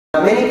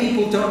Many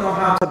people don't know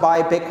how to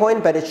buy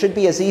Bitcoin, but it should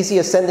be as easy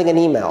as sending an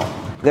email.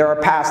 There are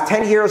past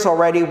 10 years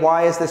already.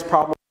 Why is this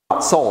problem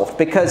not solved?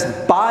 Because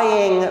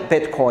buying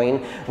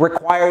Bitcoin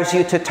requires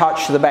you to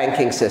touch the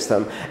banking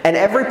system. And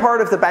every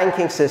part of the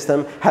banking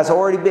system has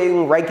already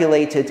been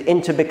regulated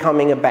into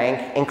becoming a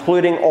bank,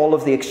 including all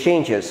of the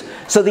exchanges.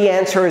 So the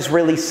answer is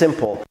really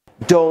simple.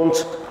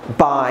 Don't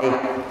buy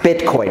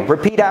Bitcoin.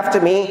 Repeat after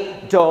me.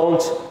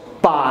 Don't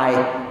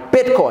buy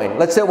Bitcoin.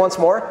 Let's do it once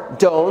more.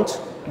 Don't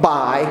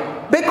buy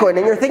Bitcoin.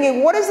 And you're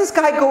thinking, what is this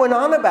guy going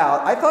on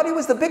about? I thought he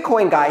was the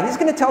Bitcoin guy. He's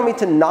going to tell me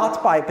to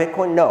not buy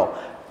Bitcoin. No.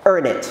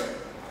 Earn it.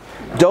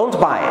 Don't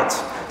buy it.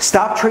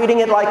 Stop treating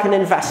it like an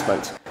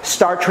investment.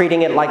 Start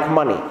treating it like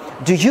money.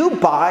 Do you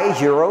buy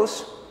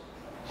euros?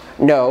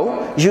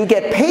 No. You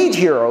get paid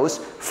euros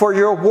for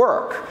your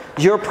work,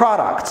 your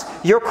products,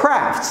 your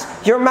crafts,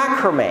 your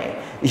macrame,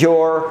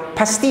 your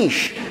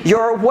pastiche,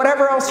 your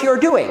whatever else you're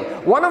doing.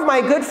 One of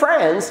my good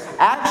friends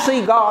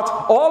actually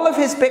got all of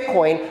his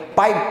Bitcoin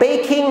by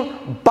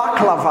baking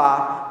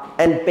baklava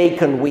and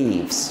bacon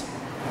weaves.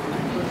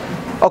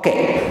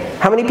 Okay,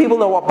 how many people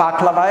know what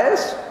baklava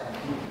is?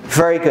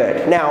 Very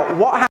good. Now,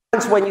 what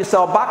happens when you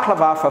sell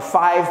baklava for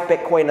 5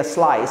 Bitcoin a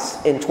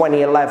slice in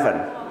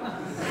 2011?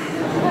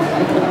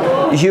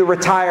 You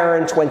retire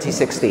in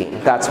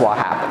 2016. That's what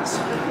happens.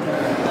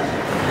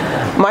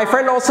 My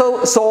friend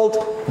also sold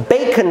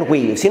bacon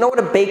weaves. You know what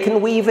a bacon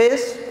weave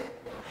is?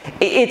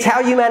 It's how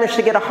you manage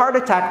to get a heart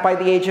attack by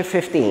the age of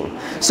 15.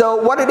 So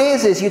what it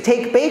is you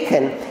take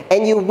bacon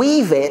and you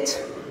weave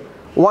it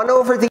one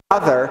over the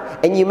other,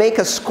 and you make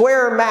a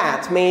square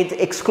mat made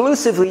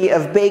exclusively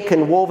of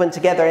bacon woven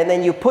together, and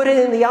then you put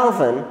it in the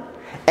oven,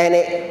 and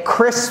it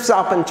crisps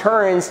up and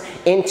turns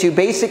into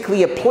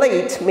basically a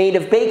plate made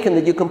of bacon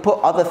that you can put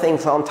other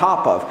things on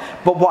top of.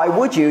 But why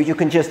would you? You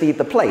can just eat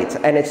the plate,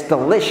 and it's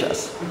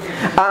delicious.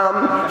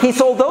 He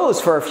sold those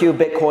for a few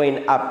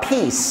Bitcoin a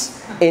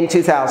piece in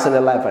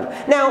 2011.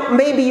 Now,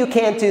 maybe you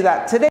can't do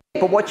that today,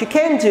 but what you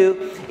can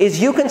do is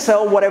you can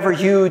sell whatever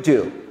you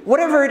do,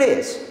 whatever it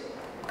is.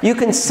 You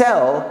can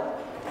sell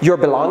your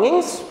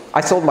belongings.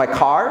 I sold my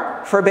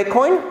car for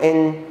Bitcoin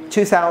in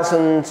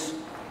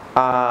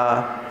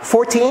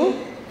 2014,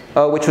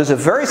 which was a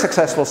very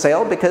successful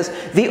sale, because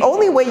the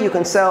only way you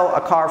can sell a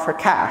car for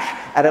cash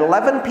at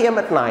 11 p.m.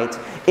 at night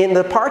in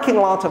the parking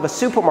lot of a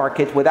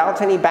supermarket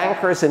without any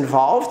bankers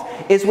involved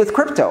is with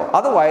crypto.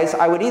 Otherwise,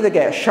 I would either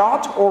get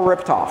shot or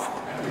ripped off,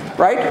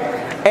 right?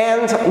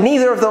 And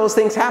neither of those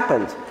things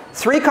happened.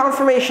 3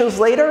 confirmations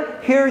later,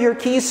 here are your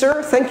keys,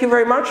 sir. Thank you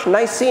very much.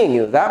 Nice seeing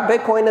you. That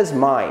Bitcoin is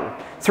mine.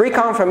 3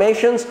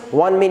 confirmations,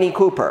 1 Mini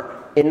Cooper.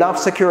 Enough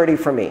security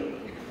for me.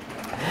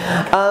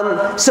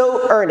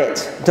 So earn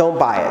it. Don't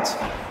buy it.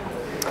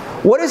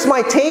 What is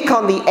my take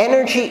on the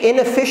energy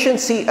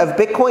inefficiency of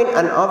Bitcoin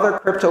and other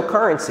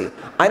cryptocurrency?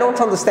 I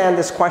don't understand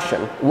this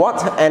question.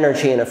 What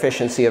energy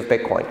inefficiency of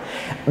Bitcoin?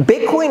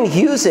 Bitcoin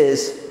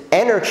uses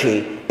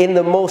energy in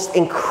the most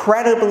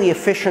incredibly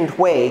efficient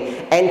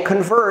way and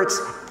converts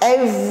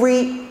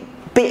every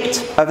bit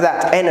of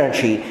that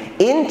energy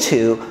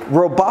into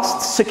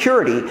robust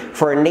security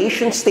for a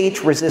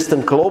nation-state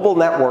resistant global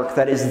network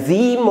that is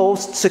the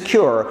most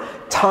secure,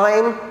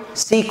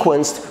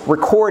 time-sequenced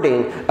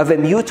recording of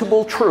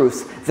immutable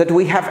truth that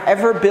we have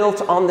ever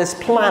built on this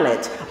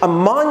planet, a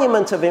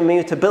monument of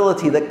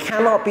immutability that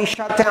cannot be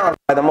shut down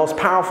by the most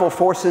powerful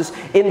forces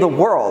in the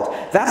world.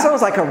 That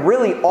sounds like a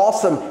really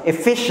awesome,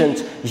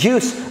 efficient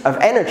use of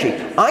energy.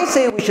 I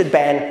say we should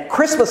ban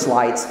Christmas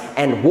lights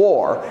and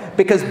war,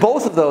 because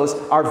both of those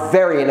are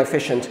very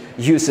inefficient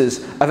uses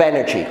of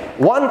energy.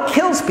 One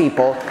kills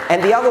people,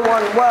 and the other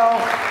one, well,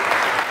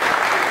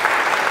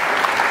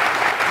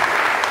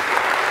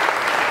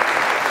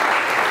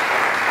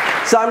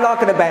 so I'm not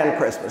going to ban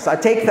Christmas. I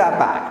take that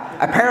back.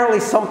 Apparently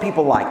some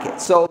people like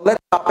it, so let's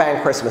not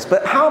ban Christmas.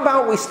 But how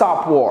about we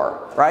stop war,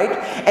 right?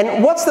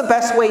 And what's the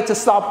best way to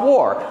stop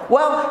war?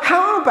 Well,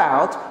 how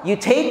about you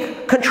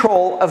take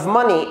control of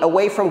money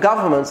away from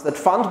governments that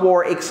fund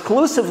war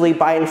exclusively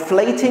by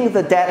inflating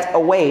the debt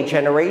away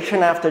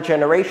generation after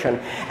generation,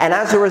 and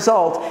as a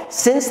result,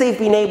 since they've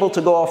been able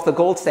to go off the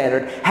gold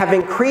standard, have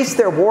increased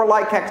their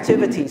warlike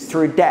activities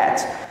through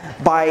debt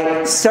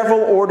by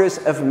several orders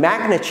of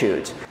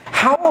magnitude.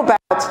 How about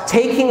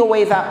taking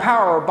away that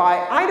power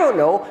by, I don't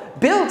know,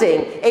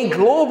 building a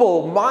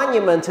global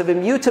monument of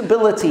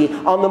immutability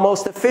on the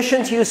most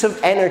efficient use of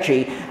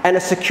energy and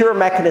a secure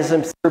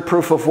mechanism through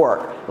proof of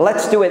work?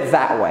 Let's do it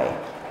that way.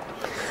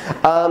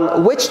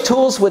 Which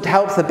tools would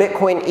help the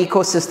Bitcoin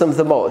ecosystem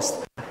the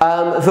most?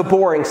 The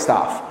boring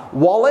stuff.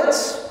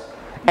 Wallets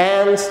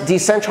and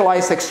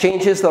decentralized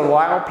exchanges that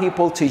allow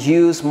people to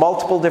use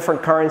multiple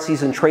different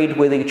currencies and trade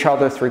with each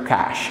other through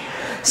cash.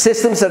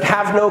 Systems that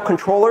have no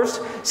controllers,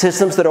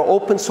 systems that are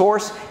open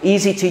source,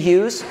 easy to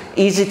use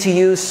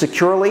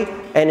securely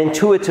and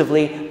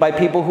intuitively by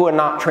people who are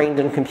not trained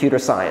in computer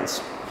science.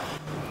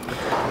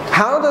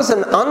 How does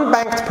an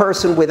unbanked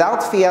person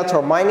without fiat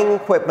or mining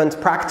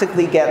equipment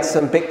practically get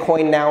some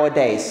Bitcoin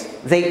nowadays?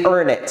 They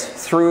earn it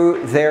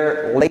through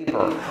their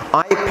labor.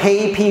 I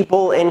pay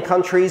people in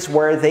countries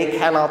where they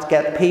cannot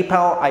get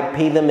PayPal, I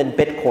pay them in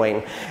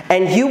Bitcoin.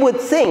 And you would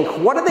think,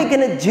 what are they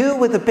going to do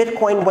with the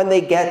Bitcoin when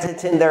they get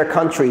it in their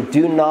country?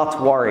 Do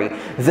not worry.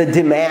 The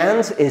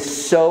demand is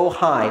so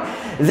high.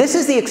 This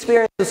is the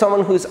experience of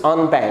someone who's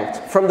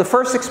unbanked. From the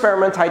first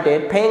experiment I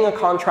did, paying a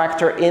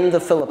contractor in the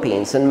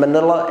Philippines, in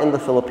Manila in the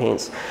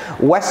Philippines,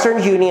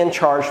 Western Union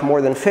charged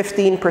more than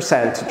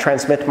 15% to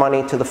transmit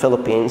money to the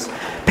Philippines.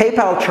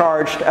 PayPal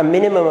charged a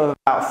minimum of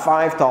about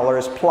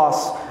 $5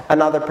 plus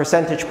another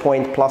percentage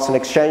point plus an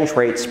exchange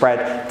rate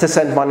spread to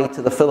send money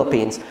to the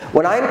Philippines.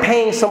 When I'm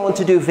paying someone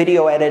to do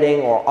video editing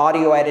or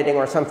audio editing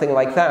or something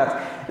like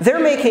that, they're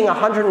making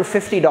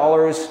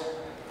 $150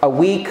 a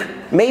week,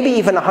 maybe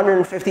even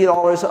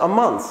 $150 a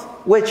month,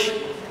 which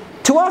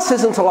to us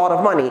isn't a lot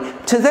of money.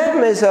 To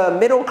them is a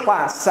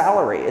middle-class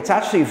salary. It's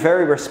actually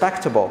very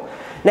respectable.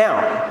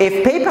 Now,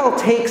 if PayPal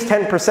takes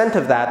 10%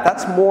 of that,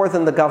 that's more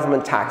than the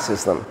government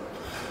taxes them.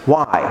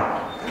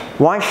 Why?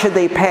 Why should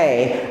they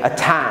pay a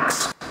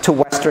tax to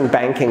Western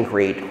banking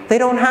greed? They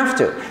don't have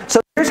to.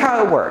 So here's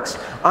how it works.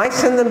 I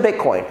send them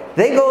Bitcoin.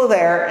 They go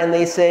there and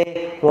they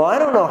say, well, I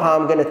don't know how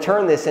I'm going to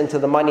turn this into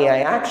the money I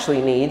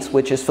actually need,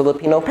 which is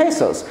Filipino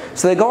pesos.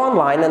 So they go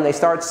online and they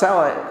start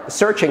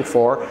searching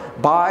for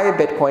buy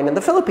Bitcoin in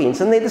the Philippines.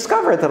 And they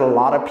discover that a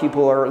lot of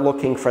people are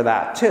looking for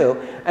that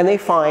too. And they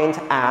find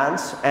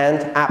ads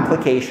and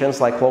applications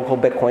like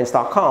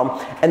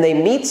localbitcoins.com. And they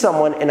meet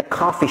someone in a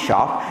coffee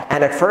shop.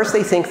 And at first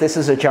they think this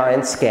is a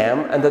giant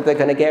scam and that they're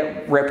going to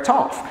get ripped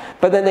off.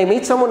 But then they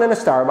meet someone in a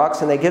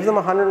Starbucks and they give them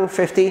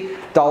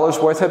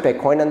 $150 worth of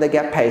Bitcoin and they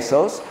get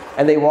pesos.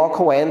 And they walk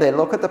away and they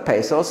look at the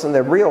pesos and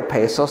they're real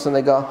pesos and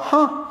they go,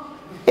 huh,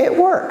 it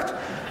worked.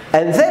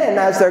 And then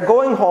as they're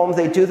going home,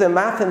 they do the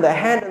math in their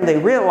head and they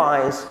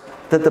realize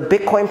that the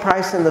Bitcoin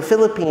price in the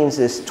Philippines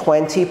is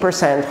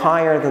 20%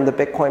 higher than the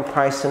Bitcoin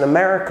price in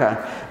America,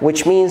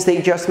 which means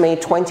they just made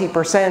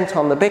 20%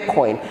 on the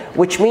Bitcoin,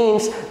 which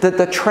means that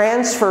the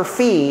transfer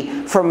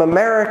fee from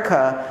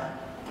America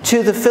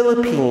to the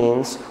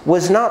Philippines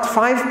was not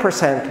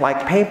 5% like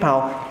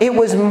PayPal, it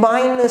was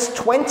minus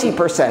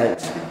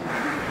 20%.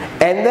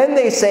 And then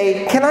they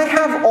say, can I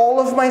have all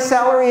of my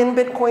salary in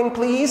Bitcoin,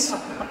 please?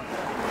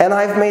 And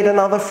I've made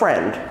another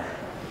friend.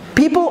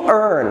 People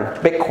earn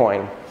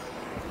Bitcoin.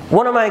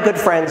 One of my good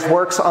friends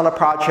works on a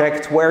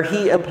project where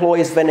he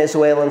employs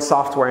Venezuelan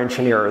software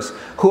engineers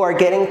who are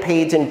getting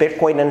paid in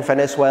Bitcoin in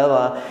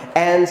Venezuela,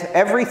 and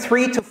every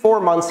 3 to 4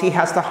 months he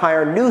has to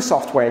hire new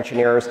software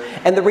engineers.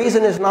 And the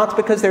reason is not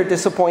because they're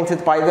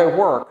disappointed by their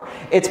work,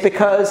 it's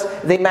because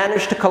they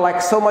managed to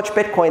collect so much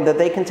Bitcoin that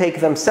they can take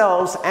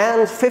themselves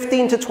and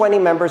 15 to 20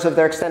 members of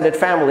their extended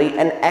family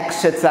and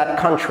exit that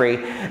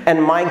country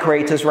and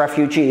migrate as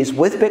refugees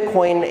with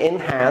Bitcoin in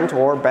hand,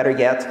 or better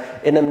yet,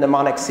 in a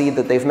mnemonic seed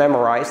that they've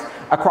memorized,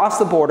 across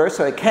the border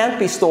so it can't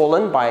be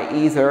stolen by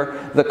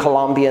either the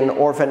Colombian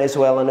or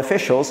Venezuelan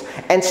officials,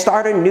 and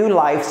start a new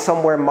life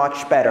somewhere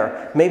much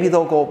better. Maybe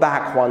they'll go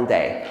back one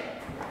day.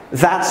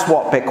 That's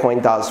what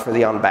Bitcoin does for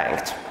the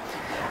unbanked.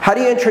 How do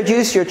you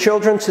introduce your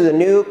children to the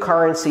new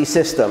currency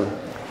system?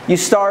 You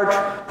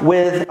start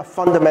with a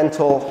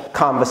fundamental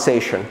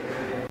conversation.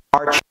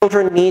 Our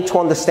children need to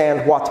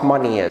understand what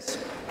money is.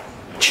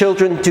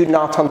 Children do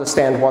not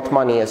understand what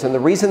money is. And the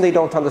reason they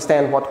don't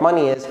understand what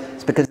money is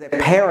because their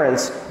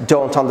parents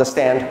don't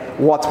understand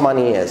what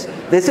money is.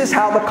 This is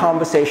how the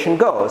conversation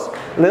goes.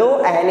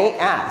 Little Annie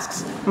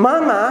asks,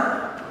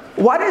 Mama,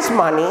 what is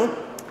money?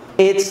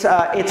 It's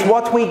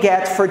what we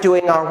get for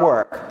doing our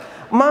work.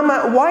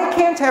 Mama, why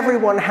can't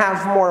everyone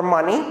have more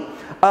money?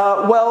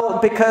 Well,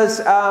 because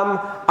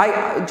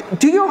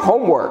do your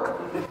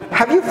homework.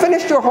 Have you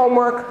finished your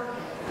homework?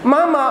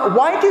 Mama,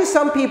 why do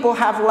some people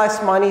have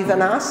less money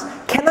than us?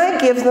 Can I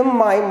give them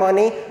my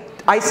money?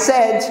 I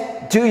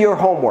said, do your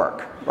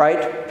homework,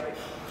 right?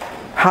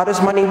 How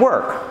does money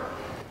work?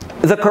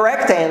 The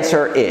correct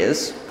answer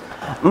is,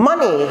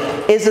 money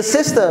is a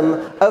system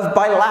of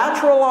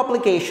bilateral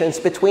obligations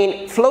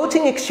between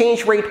floating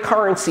exchange rate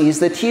currencies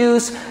that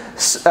use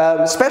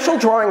special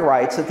drawing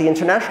rights at the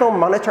International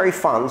Monetary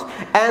Fund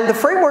and the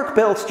framework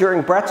built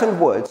during Bretton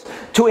Woods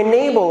to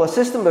enable a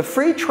system of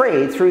free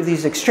trade through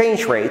these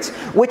exchange rates,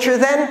 which are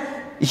then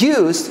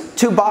used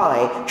to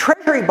buy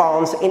treasury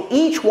bonds in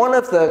each one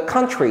of the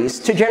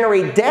countries to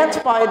generate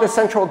debt by the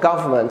central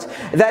government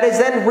that is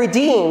then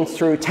redeemed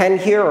through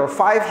 10-year or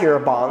 5-year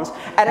bonds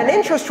at an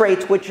interest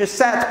rate which is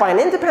set by an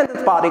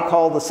independent body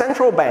called the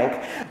central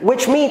bank,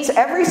 which meets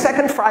every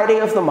second Friday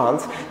of the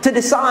month to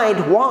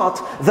decide what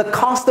the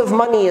cost of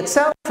money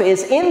itself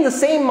is in the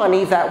same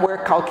money that we're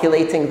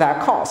calculating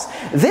that cost.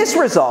 This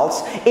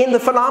results in the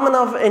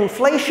phenomenon of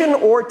inflation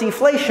or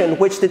deflation,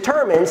 which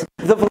determines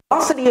the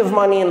velocity of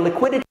money and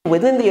liquidity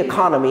within the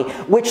economy,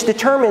 which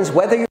determines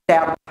whether you're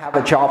able to have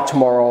a job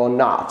tomorrow or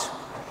not.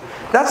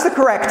 That's the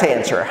correct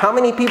answer. How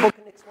many people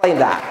can explain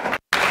that?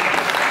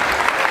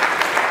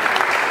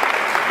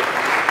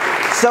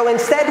 So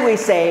instead we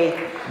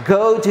say,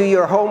 go do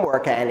your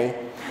homework, Annie.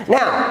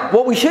 Now,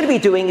 what we should be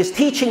doing is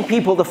teaching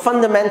people the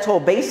fundamental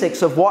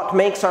basics of what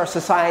makes our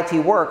society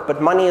work,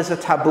 but money is a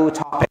taboo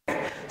topic.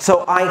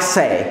 So I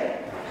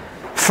say,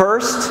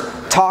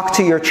 first, talk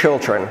to your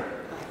children.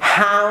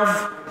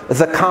 Have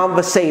the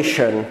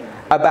conversation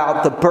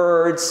about the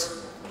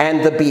birds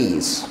and the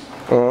bees.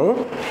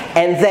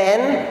 And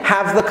then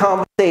have the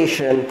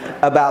conversation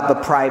about the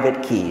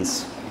private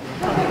keys.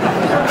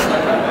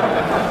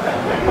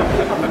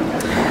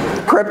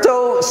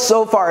 Crypto,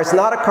 so far, is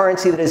not a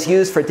currency that is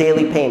used for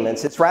daily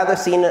payments. It's rather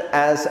seen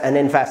as an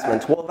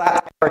investment. Will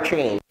that ever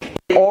change?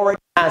 It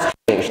already has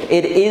changed.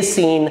 It is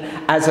seen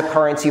as a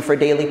currency for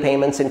daily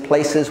payments in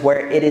places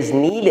where it is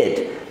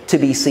needed to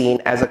be seen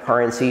as a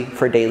currency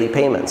for daily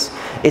payments.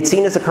 It's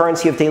seen as a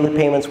currency of daily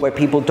payments where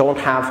people don't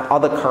have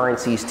other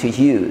currencies to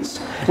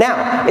use.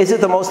 Now, is it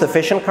the most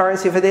efficient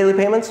currency for daily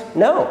payments?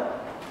 No.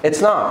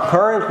 It's not.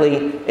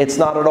 Currently, it's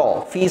not at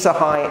all. Fees are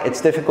high,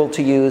 it's difficult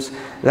to use.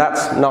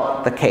 That's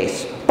not the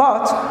case.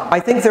 But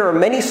I think there are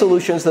many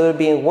solutions that are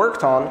being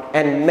worked on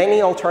and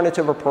many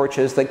alternative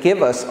approaches that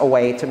give us a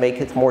way to make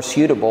it more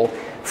suitable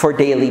for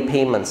daily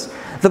payments.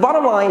 The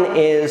bottom line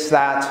is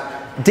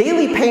that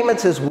daily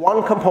payments is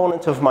one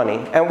component of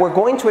money, and we're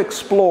going to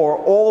explore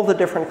all the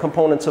different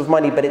components of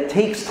money, but it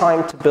takes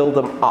time to build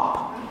them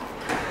up.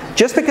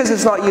 Just because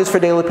it's not used for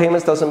daily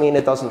payments doesn't mean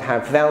it doesn't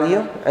have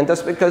value, and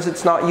just because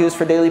it's not used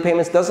for daily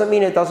payments doesn't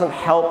mean it doesn't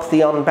help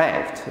the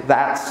unbanked.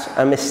 That's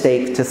a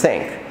mistake to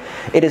think.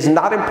 It is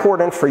not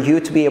important for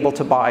you to be able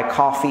to buy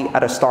coffee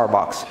at a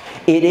Starbucks.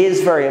 It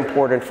is very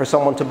important for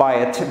someone to buy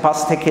a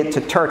bus ticket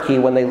to Turkey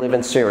when they live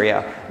in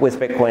Syria with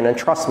Bitcoin, and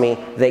trust me,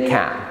 they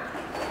can.